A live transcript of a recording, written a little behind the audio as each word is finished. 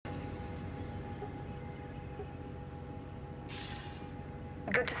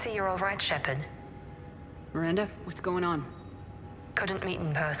Good to see you're all right, Shepard. Miranda, what's going on? Couldn't meet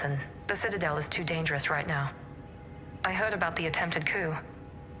in person. The Citadel is too dangerous right now. I heard about the attempted coup.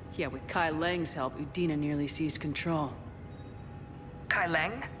 Yeah, with Kai Leng's help, Udina nearly seized control. Kai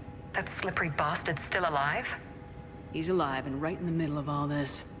Leng? That slippery bastard's still alive? He's alive and right in the middle of all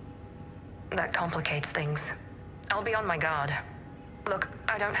this. That complicates things. I'll be on my guard. Look,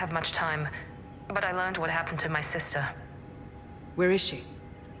 I don't have much time, but I learned what happened to my sister. Where is she?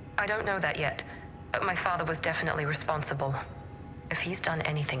 I don't know that yet, but my father was definitely responsible. If he's done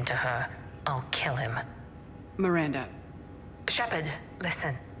anything to her, I'll kill him. Miranda. Shepard,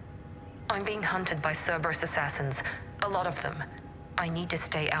 listen. I'm being hunted by Cerberus assassins. A lot of them. I need to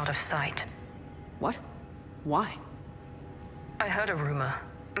stay out of sight. What? Why? I heard a rumor,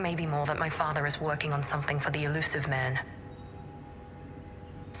 maybe more, that my father is working on something for the elusive man.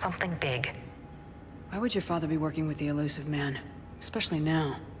 Something big. Why would your father be working with the elusive man? Especially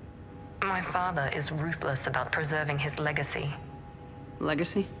now. My father is ruthless about preserving his legacy.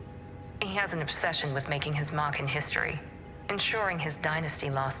 Legacy? He has an obsession with making his mark in history, ensuring his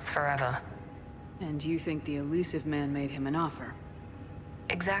dynasty lasts forever. And you think the elusive man made him an offer?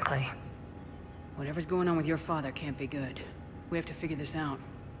 Exactly. Whatever's going on with your father can't be good. We have to figure this out.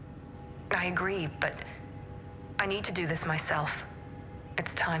 I agree, but I need to do this myself.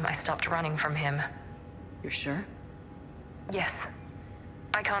 It's time I stopped running from him. You're sure? Yes.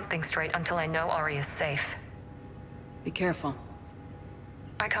 I can't think straight until I know Ori is safe. Be careful.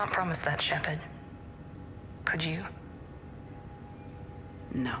 I can't promise that, Shepard. Could you?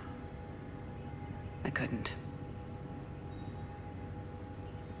 No. I couldn't.